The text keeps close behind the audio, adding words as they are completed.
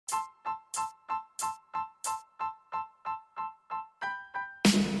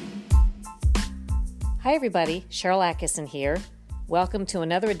Hi everybody, Cheryl Atkinson here. Welcome to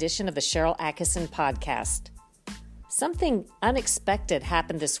another edition of the Cheryl Atkinson Podcast. Something unexpected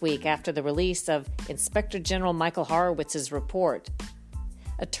happened this week after the release of Inspector General Michael Horowitz's report.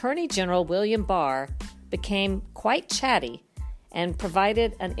 Attorney General William Barr became quite chatty and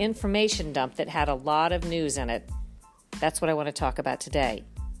provided an information dump that had a lot of news in it. That's what I want to talk about today.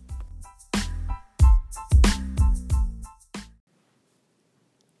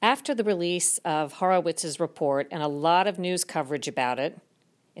 After the release of Horowitz's report and a lot of news coverage about it,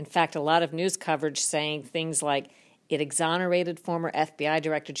 in fact, a lot of news coverage saying things like it exonerated former FBI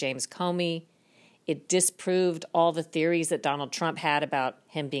Director James Comey, it disproved all the theories that Donald Trump had about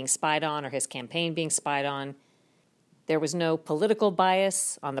him being spied on or his campaign being spied on. There was no political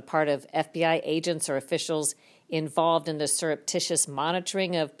bias on the part of FBI agents or officials involved in the surreptitious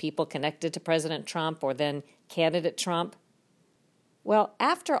monitoring of people connected to President Trump or then candidate Trump. Well,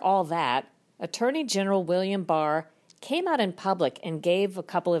 after all that, Attorney General William Barr came out in public and gave a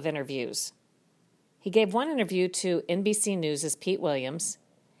couple of interviews. He gave one interview to NBC News' Pete Williams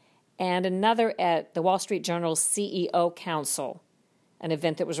and another at the Wall Street Journal's CEO Council, an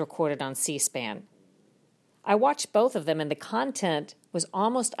event that was recorded on C-SPAN. I watched both of them, and the content was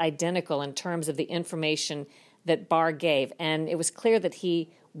almost identical in terms of the information that Barr gave, and it was clear that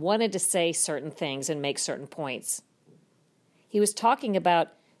he wanted to say certain things and make certain points. He was talking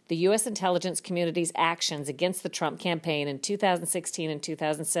about the U.S. intelligence community's actions against the Trump campaign in 2016 and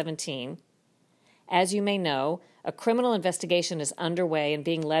 2017. As you may know, a criminal investigation is underway and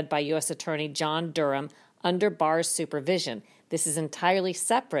being led by U.S. Attorney John Durham under Barr's supervision. This is entirely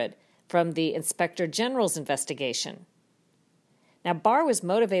separate from the Inspector General's investigation. Now, Barr was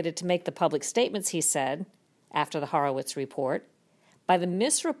motivated to make the public statements, he said, after the Horowitz report, by the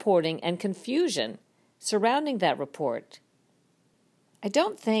misreporting and confusion surrounding that report. I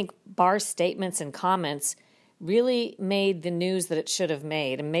don't think Barr's statements and comments really made the news that it should have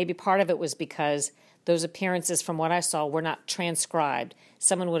made, and maybe part of it was because those appearances, from what I saw, were not transcribed.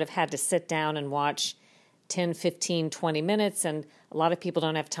 Someone would have had to sit down and watch 10, 15, 20 minutes, and a lot of people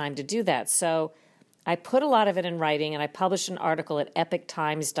don't have time to do that. So I put a lot of it in writing, and I published an article at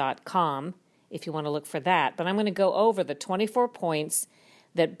epictimes.com if you want to look for that. But I'm going to go over the 24 points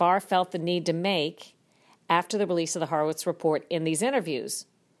that Barr felt the need to make after the release of the Horowitz report in these interviews.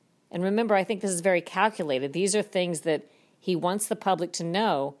 And remember, I think this is very calculated. These are things that he wants the public to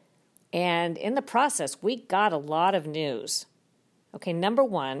know. And in the process, we got a lot of news. Okay, number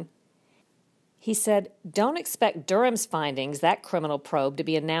one, he said, don't expect Durham's findings, that criminal probe, to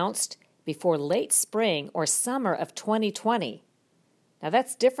be announced before late spring or summer of 2020. Now,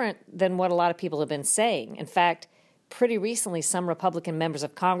 that's different than what a lot of people have been saying. In fact, pretty recently, some Republican members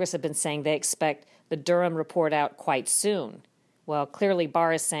of Congress have been saying they expect the Durham report out quite soon. Well, clearly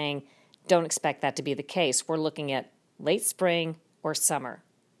Barr is saying, don't expect that to be the case. We're looking at late spring or summer.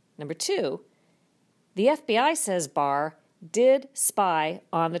 Number two, the FBI, says Barr, did spy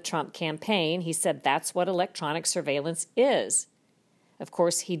on the Trump campaign. He said that's what electronic surveillance is. Of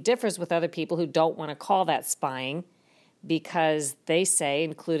course, he differs with other people who don't want to call that spying because they say,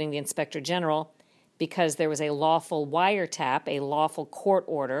 including the Inspector General, because there was a lawful wiretap, a lawful court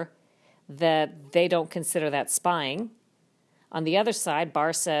order, that they don't consider that spying. On the other side,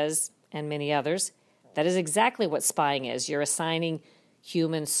 Barr says, and many others, that is exactly what spying is. You're assigning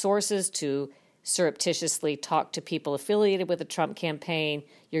human sources to surreptitiously talk to people affiliated with the Trump campaign.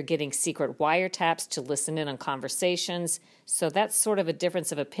 You're getting secret wiretaps to listen in on conversations. So that's sort of a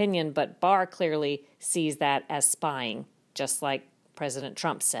difference of opinion, but Barr clearly sees that as spying, just like President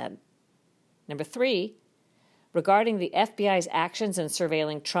Trump said. Number three, regarding the FBI's actions in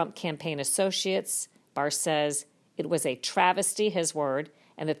surveilling Trump campaign associates, Barr says it was a travesty, his word,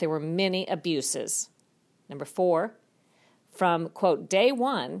 and that there were many abuses. Number four, from, quote, day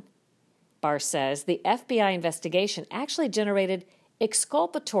one, Barr says, the FBI investigation actually generated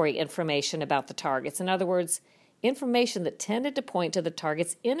exculpatory information about the targets. In other words, information that tended to point to the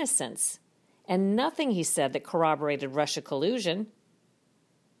target's innocence, and nothing, he said, that corroborated Russia collusion.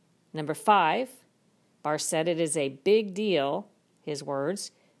 Number five, Barr said it is a big deal, his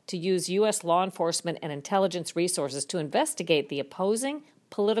words, to use U.S. law enforcement and intelligence resources to investigate the opposing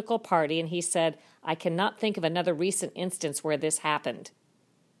political party, and he said, I cannot think of another recent instance where this happened.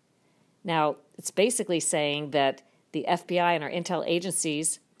 Now, it's basically saying that the FBI and our intel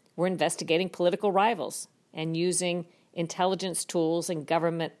agencies were investigating political rivals and using intelligence tools and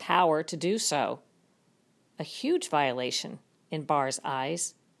government power to do so. A huge violation in Barr's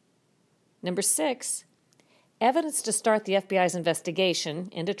eyes. Number six, evidence to start the FBI's investigation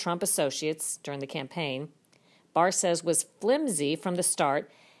into Trump associates during the campaign, Barr says was flimsy from the start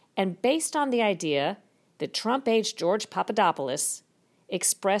and based on the idea that Trump-age George Papadopoulos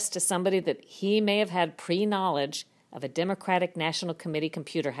expressed to somebody that he may have had pre-knowledge of a Democratic National Committee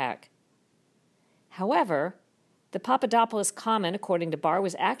computer hack. However, the Papadopoulos comment, according to Barr,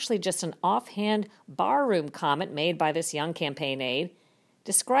 was actually just an offhand barroom comment made by this young campaign aide,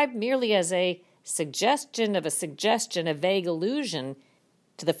 described merely as a suggestion of a suggestion, a vague allusion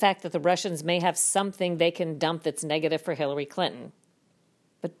to the fact that the Russians may have something they can dump that's negative for Hillary Clinton.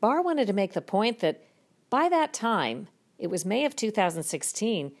 But Barr wanted to make the point that by that time, it was May of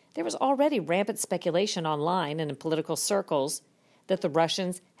 2016, there was already rampant speculation online and in political circles that the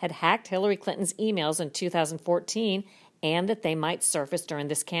Russians had hacked Hillary Clinton's emails in 2014 and that they might surface during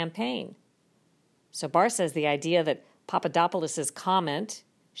this campaign. So Barr says the idea that Papadopoulos' comment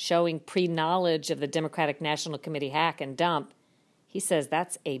showing pre-knowledge of the Democratic National Committee hack and dump, he says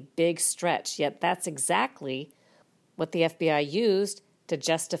that's a big stretch, yet that's exactly what the FBI used to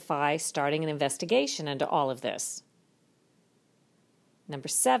justify starting an investigation into all of this. Number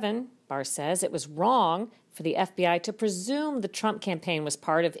 7, Barr says it was wrong for the FBI to presume the Trump campaign was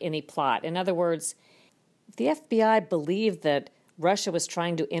part of any plot. In other words, if the FBI believed that Russia was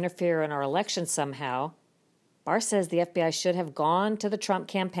trying to interfere in our election somehow, Barr says the FBI should have gone to the Trump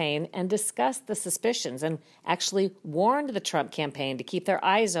campaign and discussed the suspicions and actually warned the Trump campaign to keep their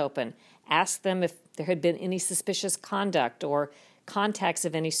eyes open, asked them if there had been any suspicious conduct or contacts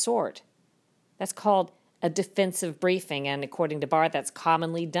of any sort. That's called a defensive briefing, and according to Barr, that's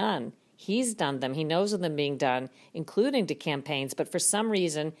commonly done. He's done them. He knows of them being done, including to campaigns, but for some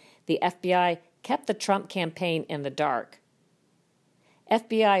reason, the FBI kept the Trump campaign in the dark.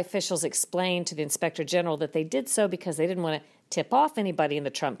 FBI officials explained to the Inspector General that they did so because they didn't want to tip off anybody in the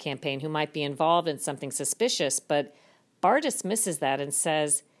Trump campaign who might be involved in something suspicious, but Barr dismisses that and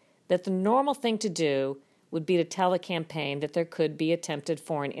says that the normal thing to do would be to tell a campaign that there could be attempted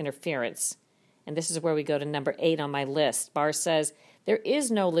foreign interference. And this is where we go to number 8 on my list. Barr says there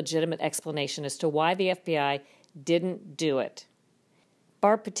is no legitimate explanation as to why the FBI didn't do it.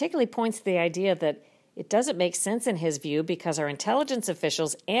 Barr particularly points to the idea that it doesn't make sense in his view because our intelligence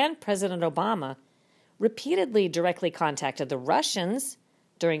officials and President Obama repeatedly directly contacted the Russians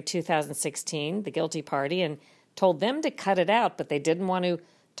during 2016, the guilty party, and told them to cut it out, but they didn't want to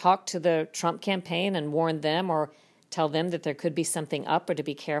talk to the Trump campaign and warn them or tell them that there could be something up or to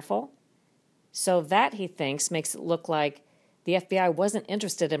be careful. So that, he thinks, makes it look like the FBI wasn't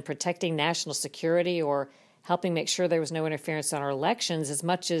interested in protecting national security or helping make sure there was no interference on our elections as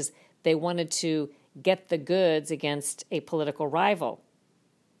much as they wanted to get the goods against a political rival,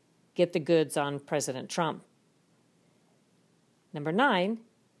 get the goods on President Trump. Number 9,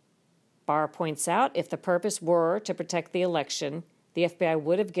 Barr points out if the purpose were to protect the election, the FBI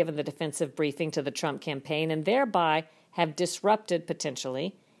would have given the defensive briefing to the Trump campaign and thereby have disrupted,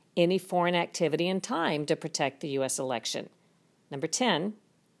 potentially, any foreign activity in time to protect the U.S. election. Number 10,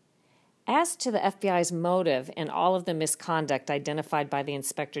 as to the FBI's motive in all of the misconduct identified by the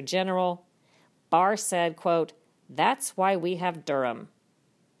Inspector General, Barr said, quote, "That's why we have Durham."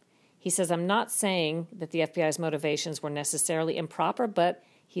 He says, I'm not saying that the FBI's motivations were necessarily improper, but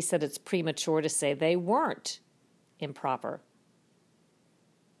he said it's premature to say they weren't improper.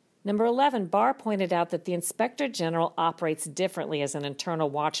 Number 11, Barr pointed out that the Inspector General operates differently as an internal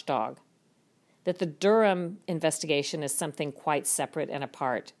watchdog, that the Durham investigation is something quite separate and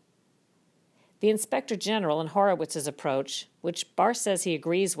apart. The Inspector General and Horowitz's approach, which Barr says he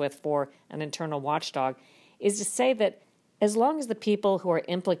agrees with for an internal watchdog, is to say that as long as the people who are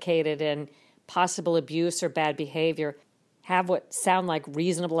implicated in possible abuse or bad behavior have what sound like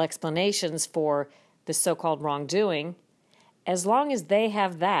reasonable explanations for the so-called wrongdoing, as long as they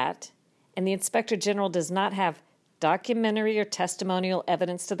have that, and the Inspector General does not have documentary or testimonial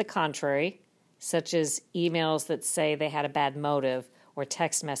evidence to the contrary, such as emails that say they had a bad motive, or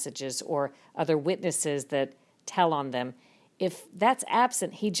text messages, or other witnesses that tell on them, if that's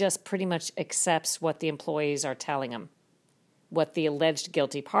absent, he just pretty much accepts what the employees are telling him, what the alleged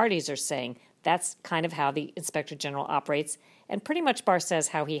guilty parties are saying. That's kind of how the Inspector General operates, and pretty much Barr says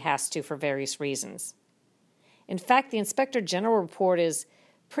how he has to for various reasons. In fact, the Inspector General report is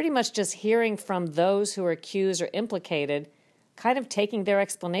pretty much just hearing from those who are accused or implicated, kind of taking their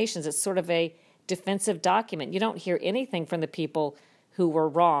explanations. It's sort of a defensive document. You don't hear anything from the people who were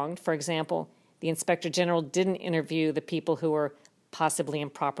wronged. For example, the Inspector General didn't interview the people who were possibly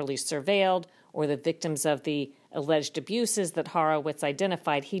improperly surveilled or the victims of the alleged abuses that Horowitz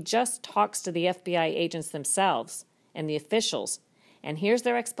identified. He just talks to the FBI agents themselves and the officials and hears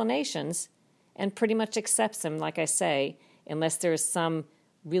their explanations and pretty much accepts them, like I say, unless there is some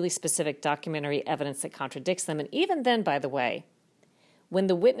really specific documentary evidence that contradicts them. And even then, by the way, when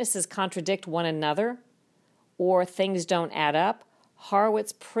the witnesses contradict one another, or things don't add up,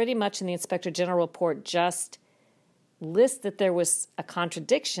 Horowitz pretty much in the Inspector General report just lists that there was a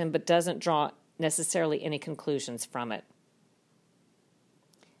contradiction but doesn't draw necessarily any conclusions from it.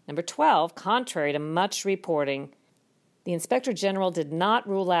 Number 12, contrary to much reporting, the Inspector General did not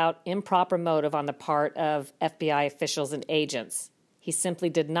rule out improper motive on the part of FBI officials and agents. He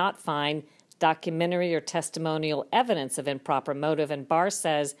simply did not find documentary or testimonial evidence of improper motive, and Barr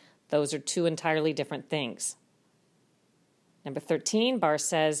says those are two entirely different things. Number 13, Barr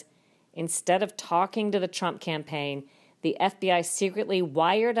says, instead of talking to the Trump campaign, the FBI secretly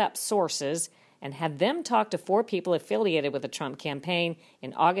wired up sources and had them talk to 4 people affiliated with the Trump campaign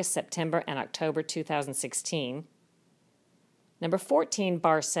in August, September, and October 2016. Number 14,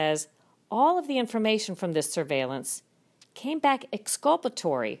 Barr says, all of the information from this surveillance came back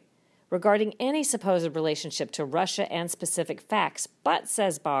exculpatory regarding any supposed relationship to Russia and specific facts, but,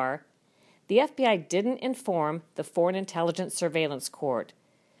 says Barr, the FBI didn't inform the Foreign Intelligence Surveillance Court,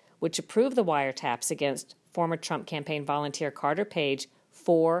 which approved the wiretaps against former Trump campaign volunteer Carter Page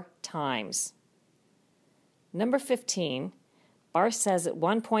 4 times. Number 15, Barr says at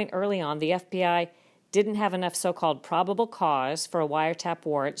one point early on the FBI didn't have enough so-called probable cause for a wiretap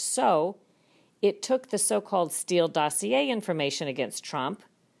warrant, so it took the so-called Steele dossier information against Trump,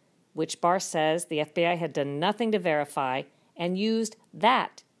 which Barr says the FBI had done nothing to verify, and used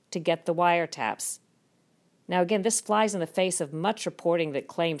that to get the wiretaps. Now, again, this flies in the face of much reporting that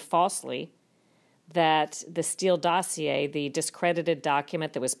claimed falsely that the Steele dossier, the discredited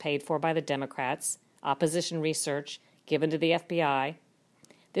document that was paid for by the Democrats, opposition research given to the FBI,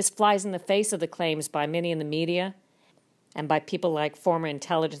 this flies in the face of the claims by many in the media and by people like former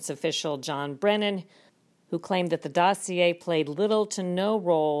intelligence official John Brennan, who claimed that the dossier played little to no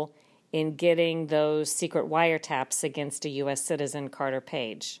role in getting those secret wiretaps against a U.S. citizen, Carter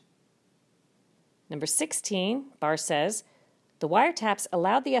Page. Number 16, Barr says, the wiretaps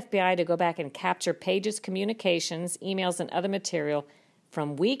allowed the FBI to go back and capture Page's communications, emails, and other material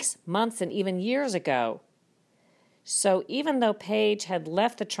from weeks, months, and even years ago. So even though Page had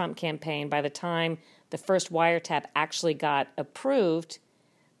left the Trump campaign by the time the first wiretap actually got approved,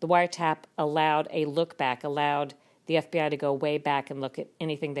 the wiretap allowed a look back, allowed the FBI to go way back and look at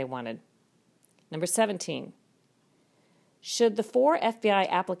anything they wanted. Number 17. Should the 4 FBI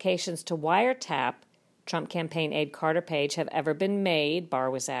applications to wiretap Trump campaign aide Carter Page have ever been made,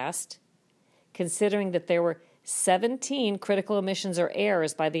 Barr was asked, considering that there were 17 critical omissions or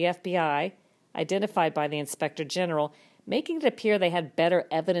errors by the FBI identified by the Inspector General, making it appear they had better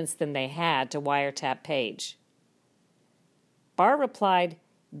evidence than they had to wiretap Page. Barr replied,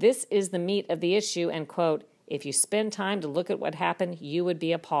 this is the meat of the issue, and, quote, if you spend time to look at what happened, you would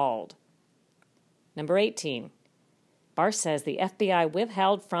be appalled. Number 18. Barr says the FBI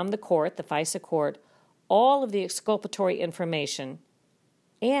withheld from the court, the FISA court, all of the exculpatory information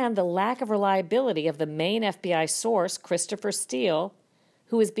and the lack of reliability of the main FBI source, Christopher Steele,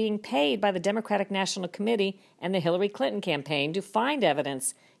 who is being paid by the Democratic National Committee and the Hillary Clinton campaign to find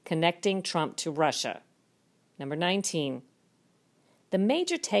evidence connecting Trump to Russia. Number 19. The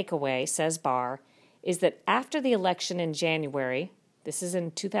major takeaway, says Barr, is that after the election in January, this is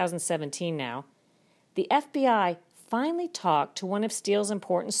in 2017 now, the FBI finally talked to one of Steele's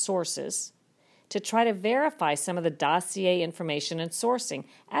important sources to try to verify some of the dossier information and sourcing,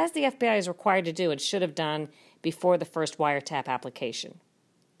 as the FBI is required to do and should have done before the first wiretap application.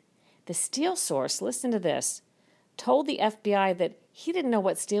 The Steele source, listen to this, told the FBI that he didn't know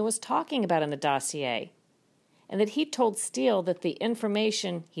what Steele was talking about in the dossier, and that he told Steele that the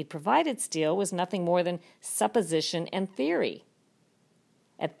information he'd provided Steele was nothing more than supposition and theory.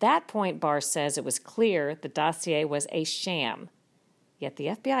 At that point, Barr says it was clear the dossier was a sham, yet the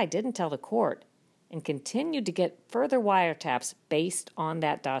FBI didn't tell the court and continued to get further wiretaps based on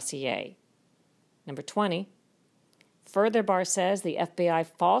that dossier. Number 20. Further, Barr says the FBI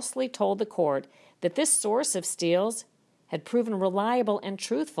falsely told the court that this source of Steele's had proven reliable and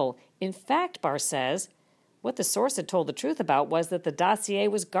truthful. In fact, Barr says, what the source had told the truth about was that the dossier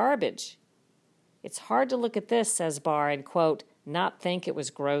was garbage. It's hard to look at this, says Barr, and, quote, not think it was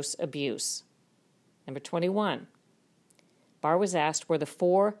gross abuse. Number 21. Barr was asked were the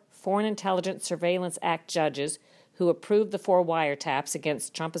 4 Foreign Intelligence Surveillance Act judges who approved the 4 wiretaps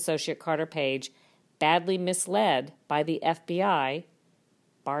against Trump associate Carter Page badly misled by the FBI.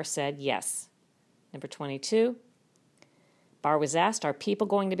 Barr said yes. Number 22. Barr was asked, are people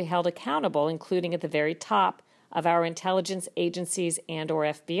going to be held accountable, including at the very top of our intelligence agencies and or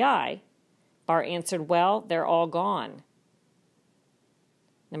FBI? Barr answered, well, they're all gone.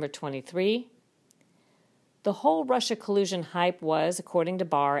 Number 23. The whole Russia collusion hype was, according to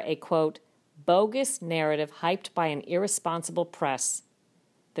Barr, a, quote, bogus narrative hyped by an irresponsible press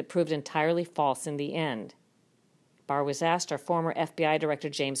that proved entirely false in the end. Barr was asked, are former FBI Director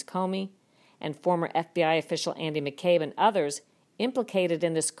James Comey and former FBI official Andy McCabe and others implicated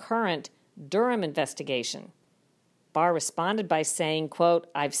in this current Durham investigation? Barr responded by saying, quote,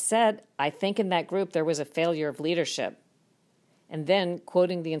 I've said, I think in that group there was a failure of leadership. And then,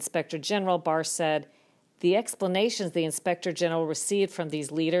 quoting the Inspector General, Barr said, the explanations the Inspector General received from these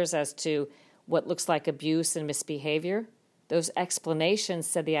leaders as to what looks like abuse and misbehavior, those explanations,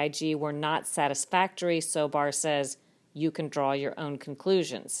 said the IG, were not satisfactory, so Barr says, you can draw your own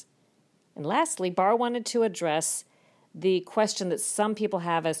conclusions. And lastly, Barr wanted to address the question that some people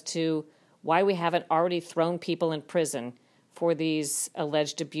have as to why we haven't already thrown people in prison for these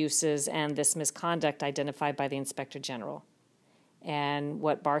alleged abuses and this misconduct identified by the Inspector General. And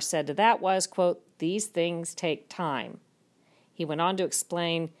what Barr said to that was, quote, these things take time. He went on to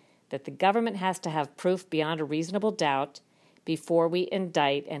explain that the government has to have proof beyond a reasonable doubt before we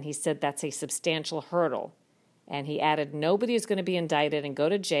indict, and he said that's a substantial hurdle. And he added, nobody is going to be indicted and go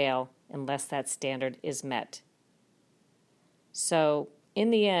to jail unless that standard is met. So,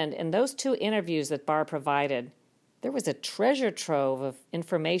 in the end, in those two interviews that Barr provided, there was a treasure trove of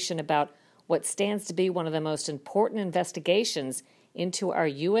information about what stands to be one of the most important investigations into our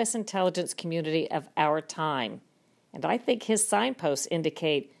U.S. intelligence community of our time. And I think his signposts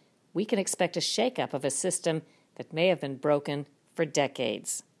indicate we can expect a shakeup of a system that may have been broken for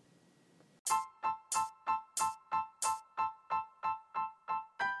decades.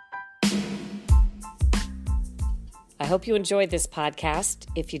 I hope you enjoyed this podcast.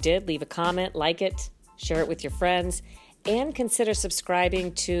 If you did, leave a comment, like it, share it with your friends, and consider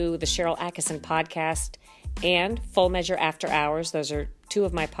subscribing to the Sharyl Attkisson podcast and Full Measure After Hours. Those are two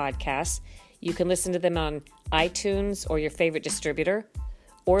of my podcasts. You can listen to them on iTunes or your favorite distributor,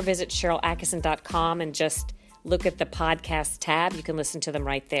 or visit SharylAttkisson.com and just look at the podcast tab. You can listen to them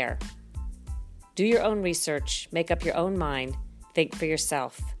right there. Do your own research, make up your own mind, think for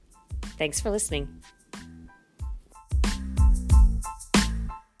yourself. Thanks for listening.